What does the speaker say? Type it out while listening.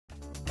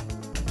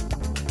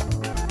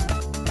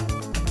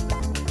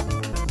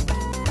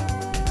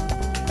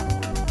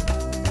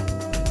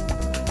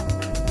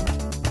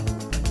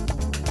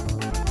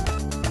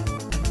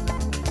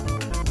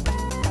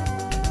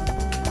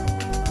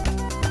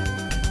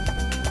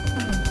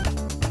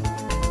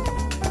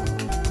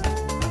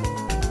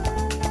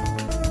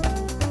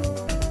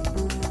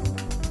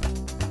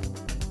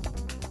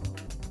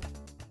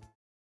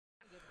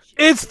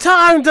It's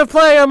time to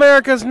play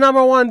America's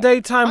 #1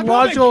 daytime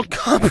logical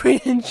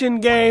comprehension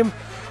game.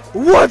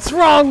 What's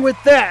wrong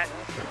with that?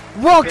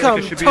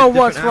 Welcome to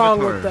What's Wrong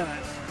with That?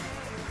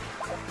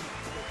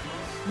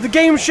 The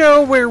game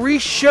show where we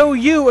show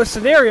you a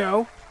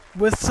scenario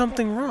with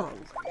something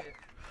wrong.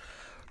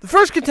 The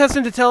first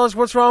contestant to tell us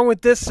what's wrong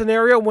with this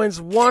scenario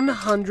wins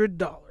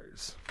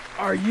 $100.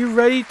 Are you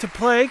ready to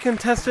play,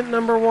 contestant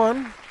number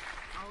 1?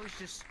 I was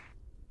just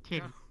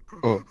kidding.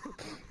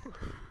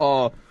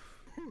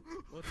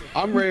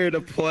 I'm ready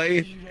to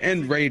play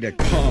and ready to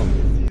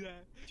come.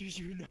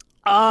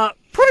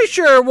 Pretty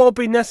sure it won't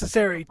be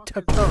necessary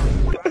to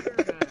come.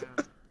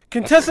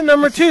 Contestant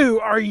number 2,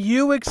 are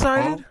you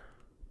excited?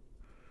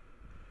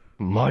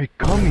 My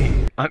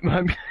cummy. I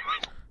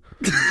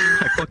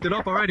fucked it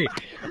up already.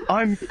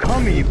 I'm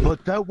cummy,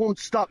 but that won't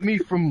stop me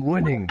from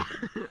winning.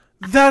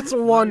 That's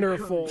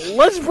wonderful.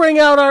 Let's bring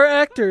out our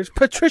actors,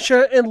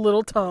 Patricia and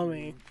Little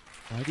Tommy.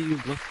 Why do you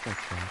look like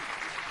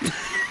that?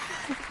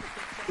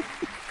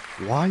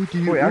 Why do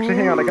you... Wait, actually,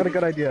 hang on. I got a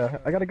good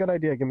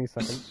idea. Give me a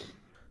second.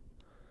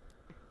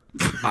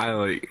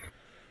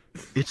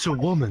 It's a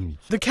woman.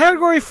 The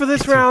category for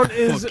this round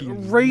is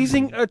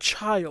raising a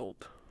child.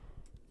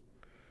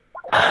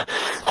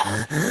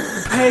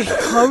 Pay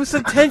close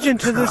attention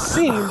to the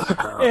scene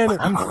and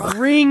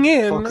ring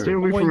in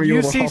when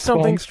you see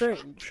something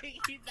strange.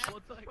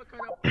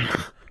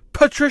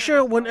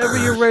 Patricia, whenever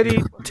you're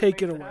ready,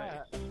 take it away.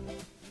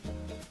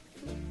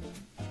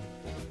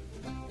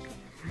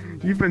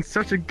 You've been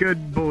such a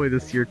good boy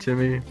this year,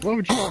 Timmy. What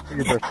would you want for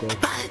your birthday?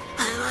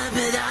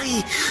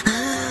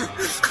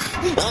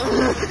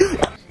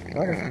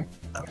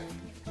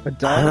 A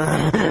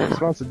dog?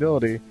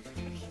 Responsibility.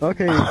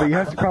 Okay, but you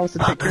have to promise to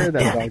take care of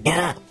that dog.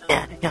 Yeah,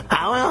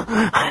 I will.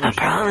 I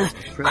promise.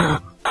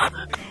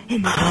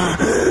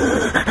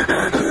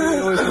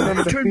 Always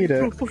remember to feed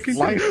it.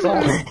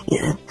 Lysol.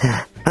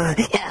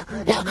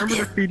 Remember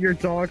to feed your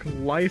dog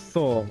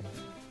Lysol.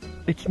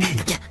 It's me.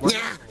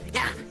 Yeah.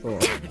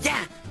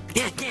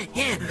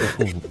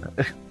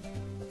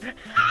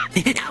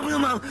 I will,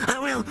 Mom. I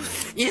will.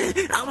 Yeah,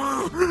 I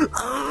will.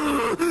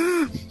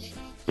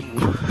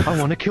 I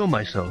want to kill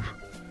myself.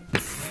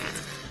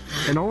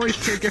 And always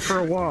take it for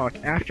a walk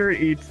after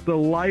it eats the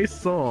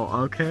Lysol,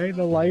 okay?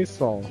 The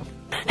Lysol.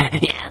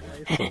 Yeah.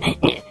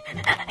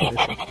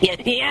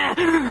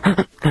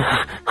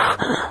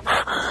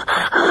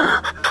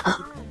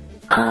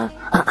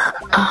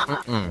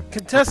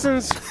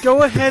 Contestants,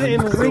 go ahead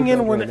and ring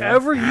in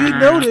whenever you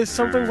notice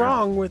something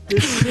wrong with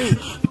this scene.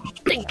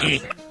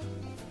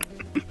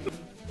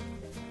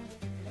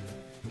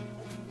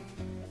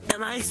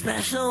 Am I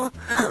special?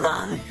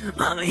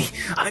 Mommy,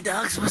 our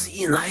dog's supposed to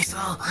eat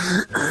Lysol.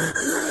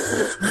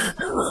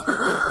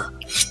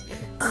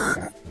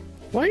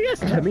 Why yes,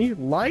 Timmy?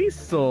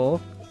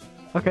 Lysol?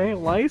 Okay,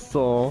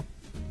 Lysol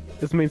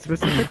is made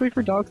specifically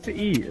for dogs to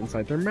eat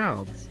inside their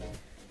mouths.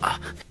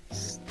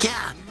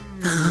 Yeah.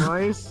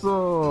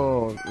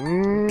 Lysol.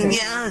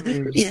 Yeah.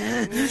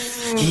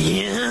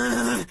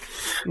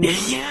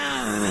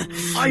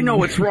 I know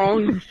what's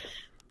wrong.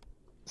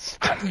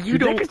 You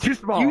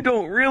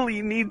don't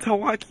really need to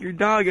walk your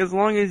dog as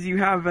long as you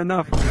have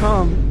enough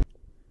cum.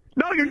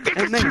 No, your dick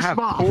And is they too have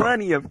small.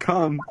 plenty of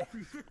cum.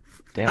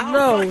 Damn.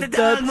 No, Fuck the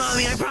dog,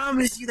 Mommy. I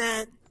promise you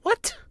that.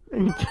 What?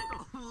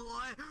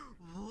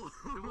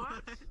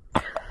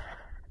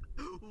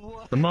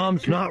 The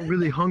mom's not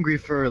really hungry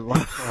for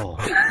Lysol.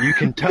 You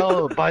can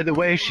tell by the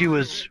way she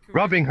was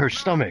rubbing her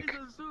stomach.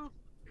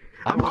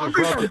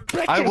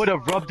 I would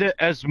have rubbed it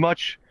as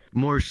much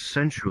more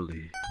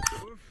sensually.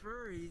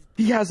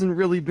 He hasn't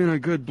really been a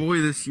good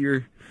boy this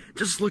year.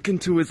 Just look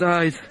into his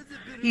eyes.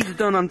 He's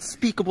done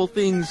unspeakable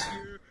things.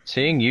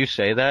 Seeing you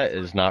say that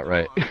is not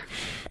right.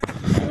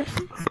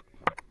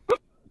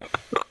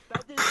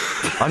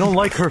 I don't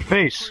like her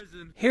face.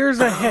 Here's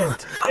a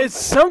hint. It's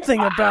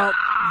something about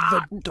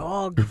the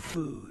dog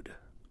food.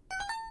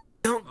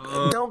 Don't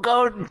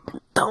go to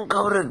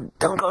kindergarten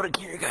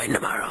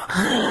tomorrow.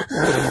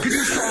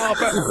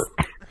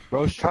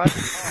 Rose, try to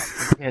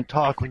talk. You can't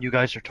talk when you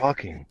guys are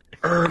talking.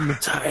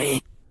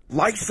 Sorry.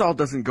 Lysol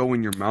doesn't go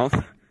in your mouth.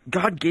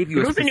 God gave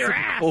you a specific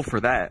hole for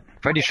that.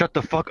 Freddy, shut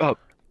the fuck up.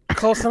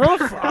 Close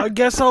enough. I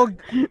guess I'll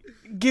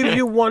give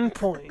you 1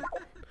 point.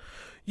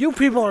 You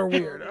people are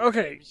weird.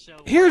 Okay,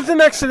 here's the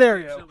next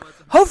scenario.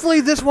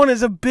 Hopefully this one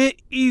is a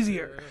bit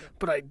easier,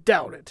 but I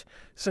doubt it,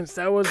 since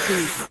that was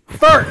the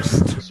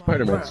first.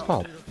 Spider-Man,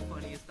 stop.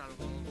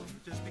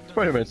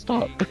 Spider-Man,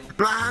 stop.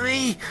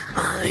 Mommy.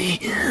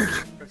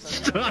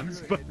 Stop.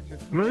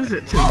 What is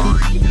it?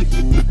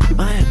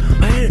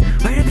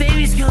 Where do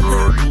babies come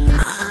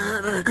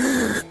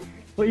from?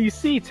 Well, you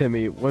see,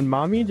 Timmy, when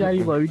Mommy and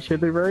Daddy love each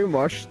other very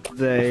much,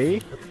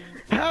 they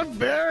have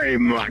very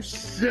much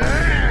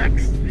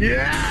sex.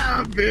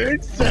 Yeah,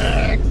 big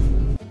sex.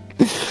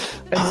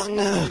 And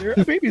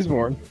a baby's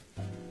born.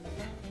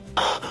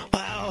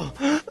 Wow.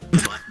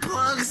 Butt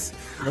plugs?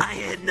 I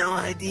had no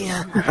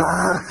idea.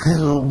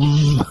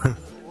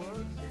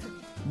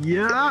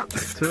 Yeah,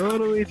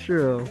 totally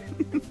true.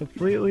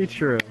 Completely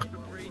true.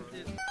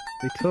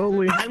 They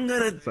totally I'm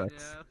gonna.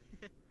 sex.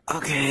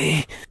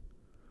 Okay.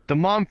 The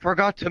mom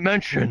forgot to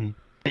mention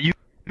that you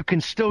can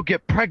still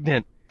get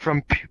pregnant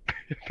from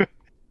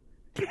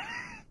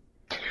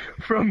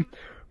from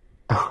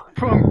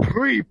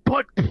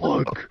pre-butt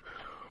plug.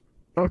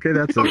 Okay,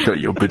 that's it. Shut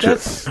your bitch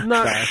That's up.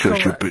 not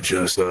Shut your correct.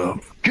 bitch ass up.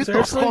 Get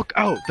Seriously? the fuck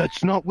out.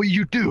 That's not what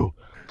you do.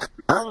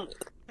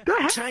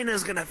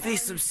 China's gonna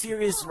face some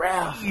serious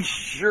wrath.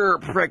 Sure,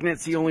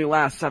 pregnancy only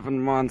lasts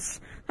 7 months.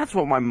 That's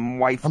what my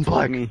wife I'm told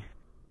black. me.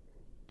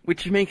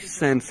 Which makes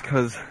sense,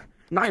 cause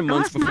 9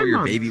 months before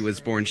your baby was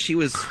born, she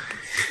was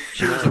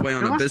away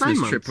on a business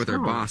trip with her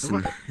boss,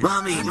 and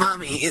Mommy,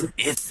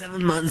 it's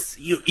 7 months.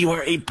 You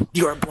are a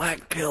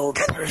black pilled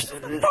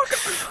person.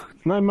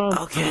 9 months.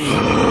 Okay.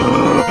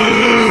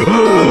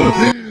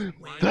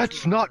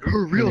 That's not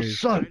her real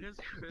son.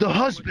 The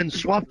husband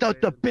swapped out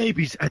the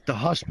babies at the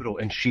hospital,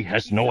 and she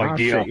has no Oh,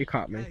 idea. shit, you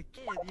caught me.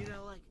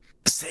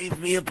 Save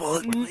me a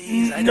bullet,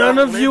 please. I None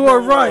don't of live you are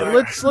no right. more.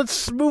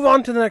 Let's move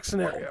on to the next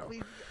scenario.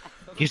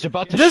 He's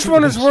about to This shoot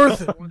one is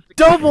himself. worth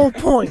double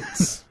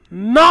points.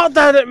 Not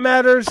that it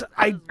matters.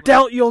 I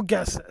doubt you'll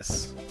guess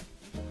this.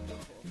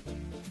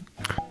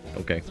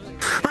 Okay.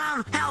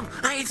 Mom, help!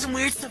 I ate some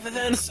weird stuff at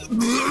this. Oh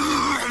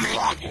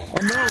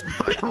no,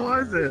 what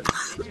was it?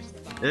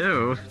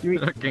 Ew. You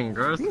fucking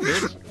gross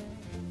bitch.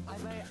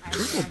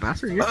 Little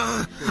bastard, you.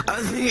 I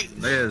think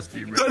Yes,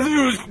 it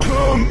was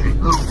cum.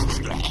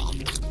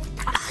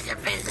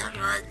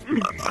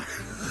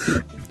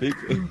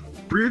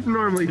 Breathe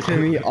normally,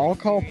 Timmy. I'll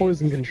call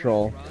poison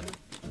control.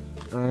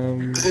 Oh,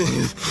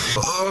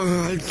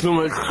 I had so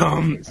much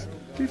cum.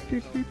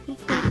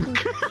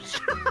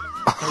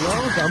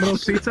 Hello,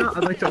 Domino's Pizza?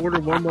 I'd like to order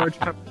 1 large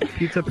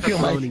pizza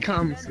pepperoni.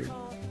 Come. Yes.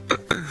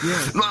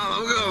 Mom,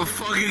 I'm gonna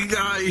fucking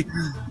die.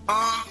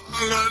 Oh,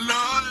 I'm gonna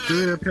die. Give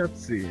me a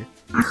Pepsi.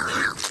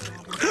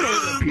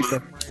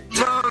 Pizza.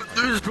 Mom,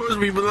 there's supposed to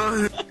be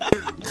blood.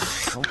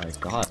 Oh my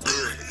god.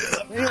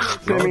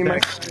 Timmy,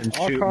 back and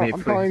shoot me,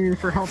 I'm calling you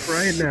for help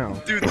right now.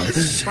 dude,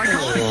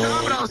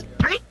 Domino's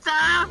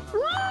Pizza!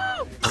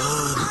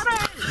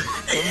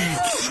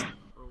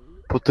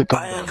 Put the I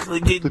gun, actually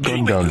did put the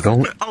gun do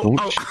down. it.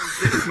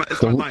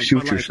 Don't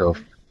shoot yourself.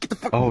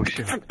 Oh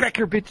shit. back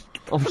here, bitch.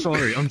 I'm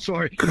sorry. I'm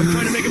trying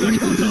to make it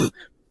back.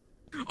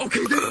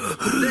 Okay,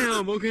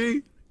 damn,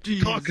 okay.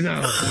 Jeez. Talk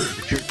now.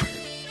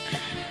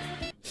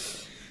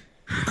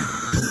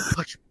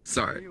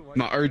 Sorry,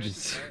 my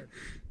urges.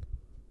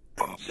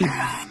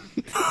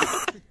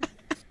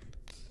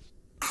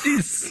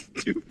 She's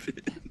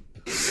stupid.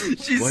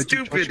 She's Why'd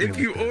you touch stupid. me If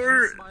you like that?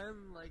 order,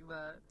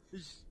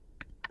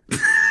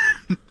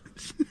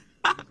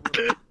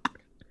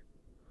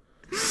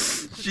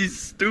 she's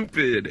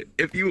stupid.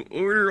 If you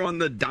order on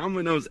the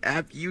Domino's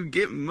app, you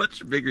get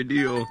much bigger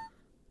deal.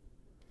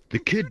 The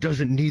kid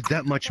doesn't need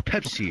that much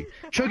Pepsi.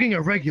 Chugging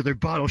a regular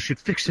bottle should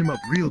fix him up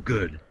real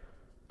good.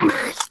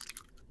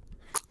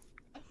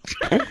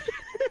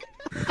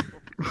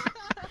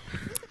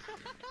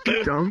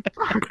 Dumb.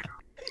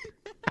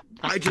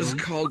 I just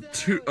called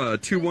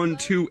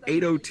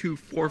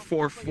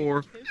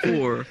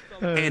 212-802-4444,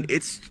 and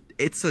it's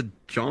a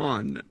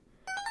John.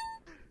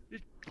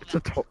 It's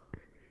a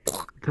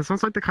that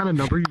sounds like the kind of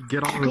number you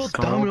get on I the called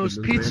stall. Domino's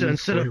and then Pizza they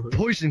instead of toilet.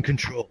 poison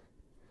control.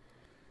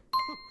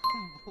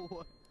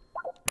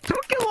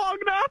 Took you long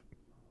enough.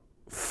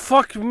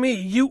 Fuck me.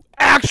 You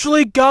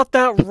actually got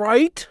that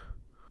right?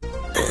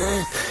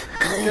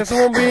 Guess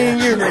I won't be in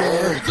you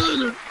anymore.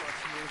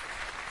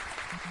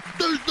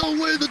 There's no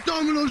way the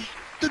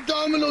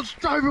Domino's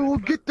driver will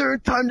get there in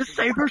time to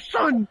save her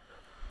son.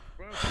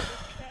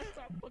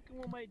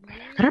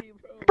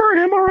 Burn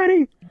him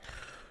already.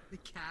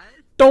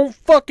 Don't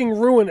fucking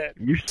ruin it.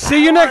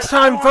 See you next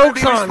time,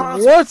 folks, on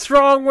What's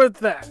Wrong With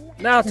That?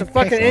 Now it's a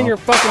fucking in your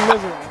fucking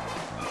misery.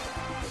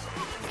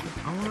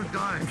 I wanna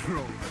die,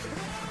 bro.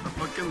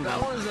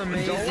 That was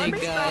amazing,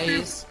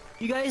 guys.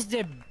 You guys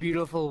did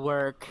beautiful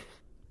work.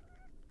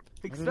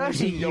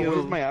 Especially Yo, what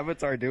is you. my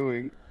avatar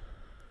doing?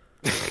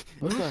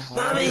 What the hell?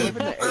 Mommy,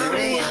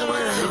 I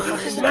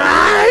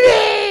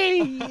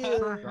wanna. Mommy!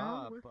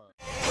 Stop.